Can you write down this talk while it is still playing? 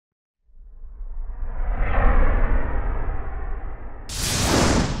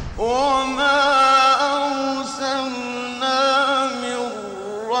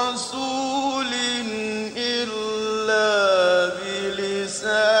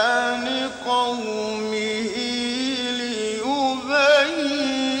لقومه ليبين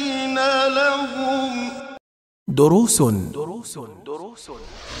لهم. دروس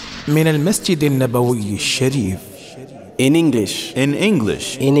من المسجد النبوي الشريف. In English. In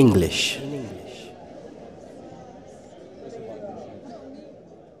English. In English.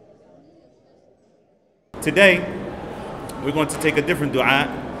 Today, we're going to take a different dua,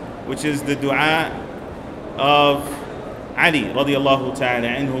 which is the dua of Ali radiallahu ta'ala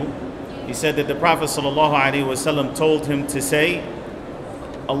anhu. He said that the Prophet sallallahu alaihi wasallam told him to say,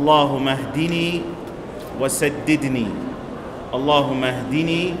 Allahumma hdini wa saddidni. Allahumma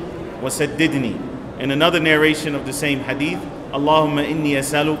hdini wa saddidni. In another narration of the same hadith, Allahumma inni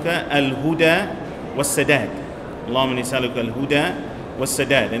asaluka al-huda wa sadad. Allahumma inni asaluka al-huda wa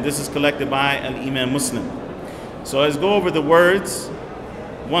sadad. And this is collected by Al-Imam Muslim. So let's go over the words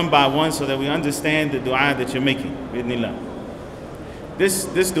one by one so that we understand the dua that you're making. Bidnillah.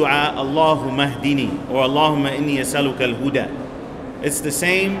 This dua, Allahumma hdini, or Allahumma inni asaluka al-huda, it's the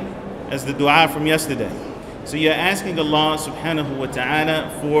same as the dua from yesterday. So you're asking Allah subhanahu wa ta'ala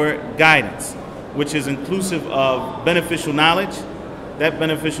for guidance, which is inclusive of beneficial knowledge. That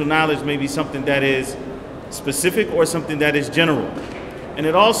beneficial knowledge may be something that is specific or something that is general. And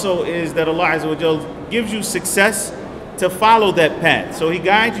it also is that Allah Azza wa Jal gives you success to follow that path. So He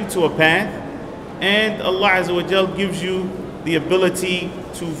guides you to a path, and Allah Azza wa Jal gives you the ability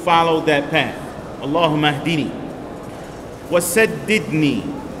to follow that path. Allahumma hdini wa saddidni.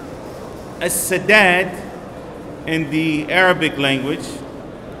 As-sadad in the Arabic language,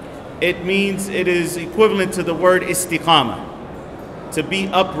 it means, it is equivalent to the word istiqama, to be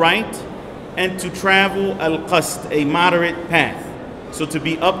upright and to travel al-qasd, a moderate path. So to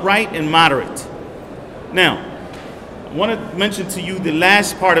be upright and moderate. Now, I want to mention to you the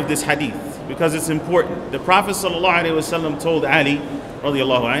last part of this hadith because it's important. The Prophet ﷺ told Ali,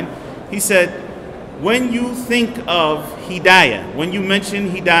 radiallahu anh, he said, when you think of hidayah, when you mention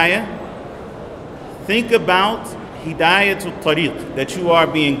hidayah, think about hidayah to tariq, that you are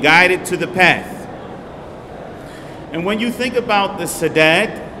being guided to the path. And when you think about the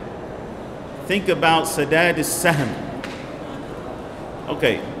sadad, think about sadad as-sahm.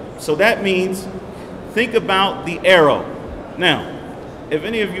 Okay, so that means think about the arrow. Now, if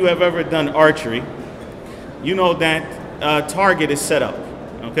any of you have ever done archery, you know that a target is set up,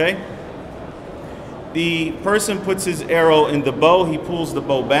 okay? The person puts his arrow in the bow, he pulls the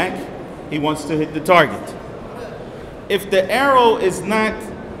bow back, he wants to hit the target. If the arrow is not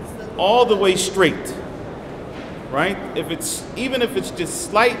all the way straight, right? Even if it's just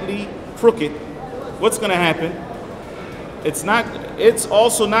slightly crooked, what's gonna happen? It's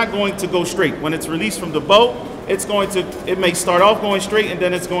also not going to go straight. When it's released from the bow, it may start off going straight and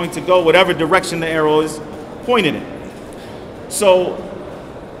then it's going to go whatever direction the arrow is pointed in. So,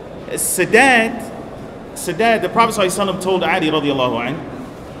 sadad, the Prophet ﷺ told Ali radiallahu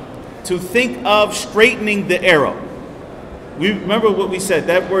anh to think of straightening the arrow. We remember what we said,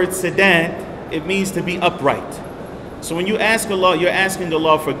 that word sadad, it means to be upright. So when you ask Allah, you're asking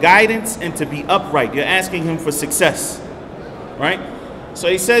Allah for guidance and to be upright. You're asking Him for success. Right? So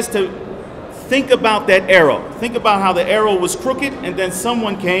he says to think about that arrow. Think about how the arrow was crooked and then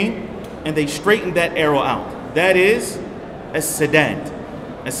someone came and they straightened that arrow out. That is as-sadad.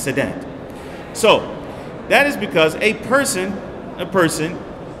 As-sadad. So that is because a person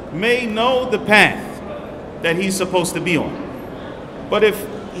may know the path that he's supposed to be on. But if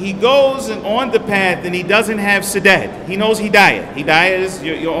he goes on the path and he doesn't have sadad, he knows hidayah. Hidayah is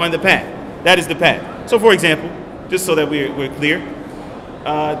you're on the path. That is the path. So for example, just so that we're clear,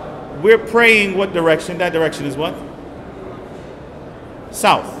 we're praying what direction? That direction is what?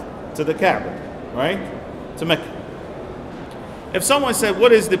 South, to the Kaaba, right? To Mecca. If someone said,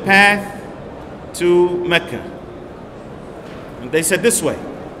 what is the path to Mecca? And they said this way,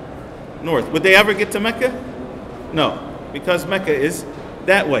 north. Would they ever get to Mecca? No, because Mecca is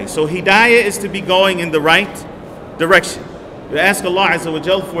that way. So hidayah is to be going in the right direction. You ask Allah Azza wa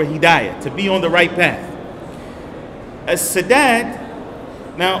Jal for hidayah, to be on the right path. As-sadad,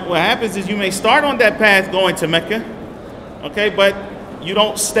 now what happens is you may start on that path going to Mecca, okay, but you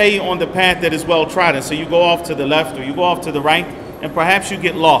don't stay on the path that is well trodden. So you go off to the left or you go off to the right and perhaps you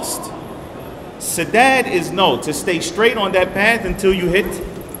get lost. Sadad is to stay straight on that path until you hit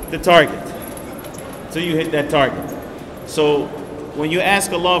the target. Until you hit that target. So when you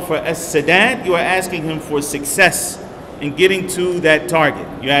ask Allah for as-sadad, you are asking Him for success in getting to that target.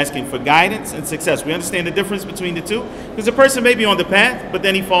 You're asking for guidance and success. We understand the difference between the two because a person may be on the path, but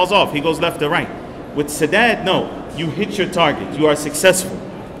then he falls off. He goes left or right. With sadad, no. You hit your target. You are successful.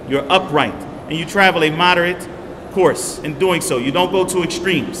 You're upright. And you travel a moderate course in doing so. You don't go to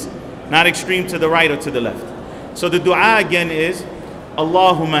extremes. not extreme to the right or to the left. So the dua again is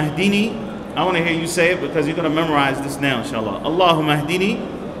Allahumma hdini. I want to hear you say it because you're going to memorize this now, inshallah. Allahumma hdini.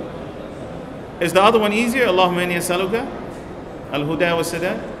 Is the other one easier? Allahumma inni as'aluka al-huda wa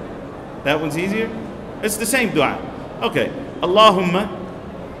sadad. That one's easier? It's the same dua. Okay. Allahumma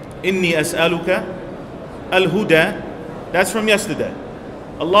inni as'aluka al-huda. That's from yesterday.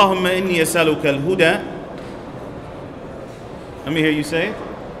 Allahumma inni as'aluka al-huda. Let me hear you say it.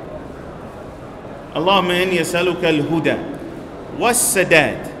 Allahumma inni as'aluka al-huda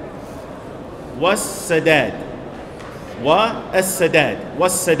was-sadad. Was-sadad. Wa-as-sadad.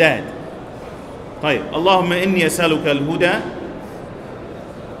 Was-sadad. طيب. Allahumma inni as'aluka al-huda.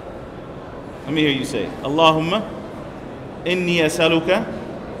 Let me hear you say it. Allahumma inni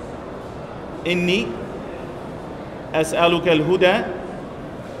as'aluka al-huda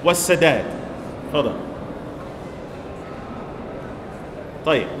was-sadad. Hold on.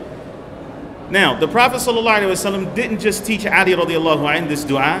 طيب. Now, the Prophet ﷺ didn't just teach Ali radiallahu anhu this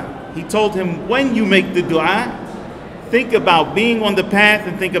dua. He told him, when you make the dua, think about being on the path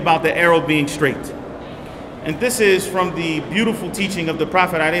and think about the arrow being straight. And this is from the beautiful teaching of the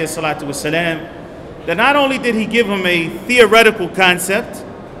Prophet ﷺ, that not only did he give him a theoretical concept,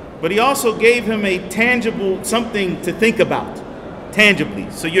 but he also gave him a tangible something to think about, tangibly.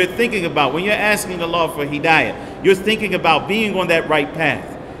 So you're thinking about, when you're asking Allah for hidayah, you're thinking about being on that right path,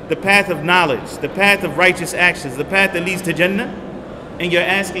 the path of knowledge, the path of righteous actions, the path that leads to Jannah, and you're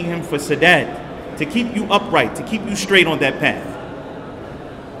asking him for sadad, to keep you upright, to keep you straight on that path.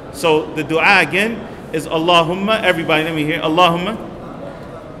 So the dua again is Allahumma, everybody let me hear, Allahumma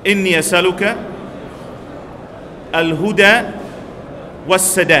inni as'aluka al-huda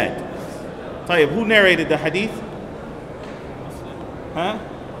was-sadad. طيب, who narrated the hadith? Huh?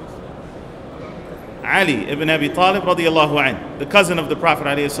 Ali ibn Abi Talib radiallahu anhu, the cousin of the Prophet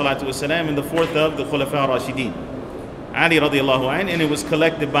alayhi salatu wasalam, and the fourth of the Khulafa Rashidin. Ali radiallahu anhu, and it was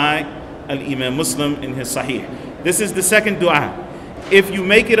collected by Al-Imam Muslim in his Sahih. This is the second dua. If you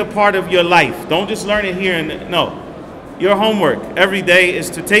make it a part of your life, don't just learn it here and no. Your homework every day is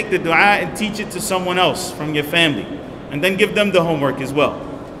to take the dua and teach it to someone else from your family, and then give them the homework as well,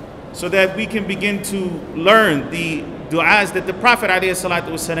 so that we can begin to learn the du'as that the Prophet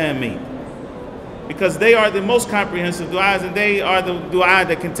ﷺ made, because they are the most comprehensive du'as, and they are the du'a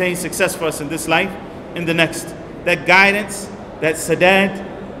that contain success for us in this life and the next. That guidance, that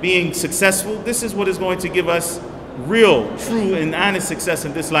sadad, being successful, this is what is going to give us real, true, and honest success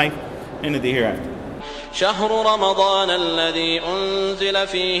in this life and in the hereafter. شهر رمضان الذي أنزل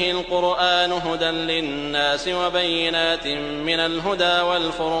فيه القرآن هدى للناس وبينات من الهدى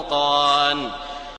والفرقان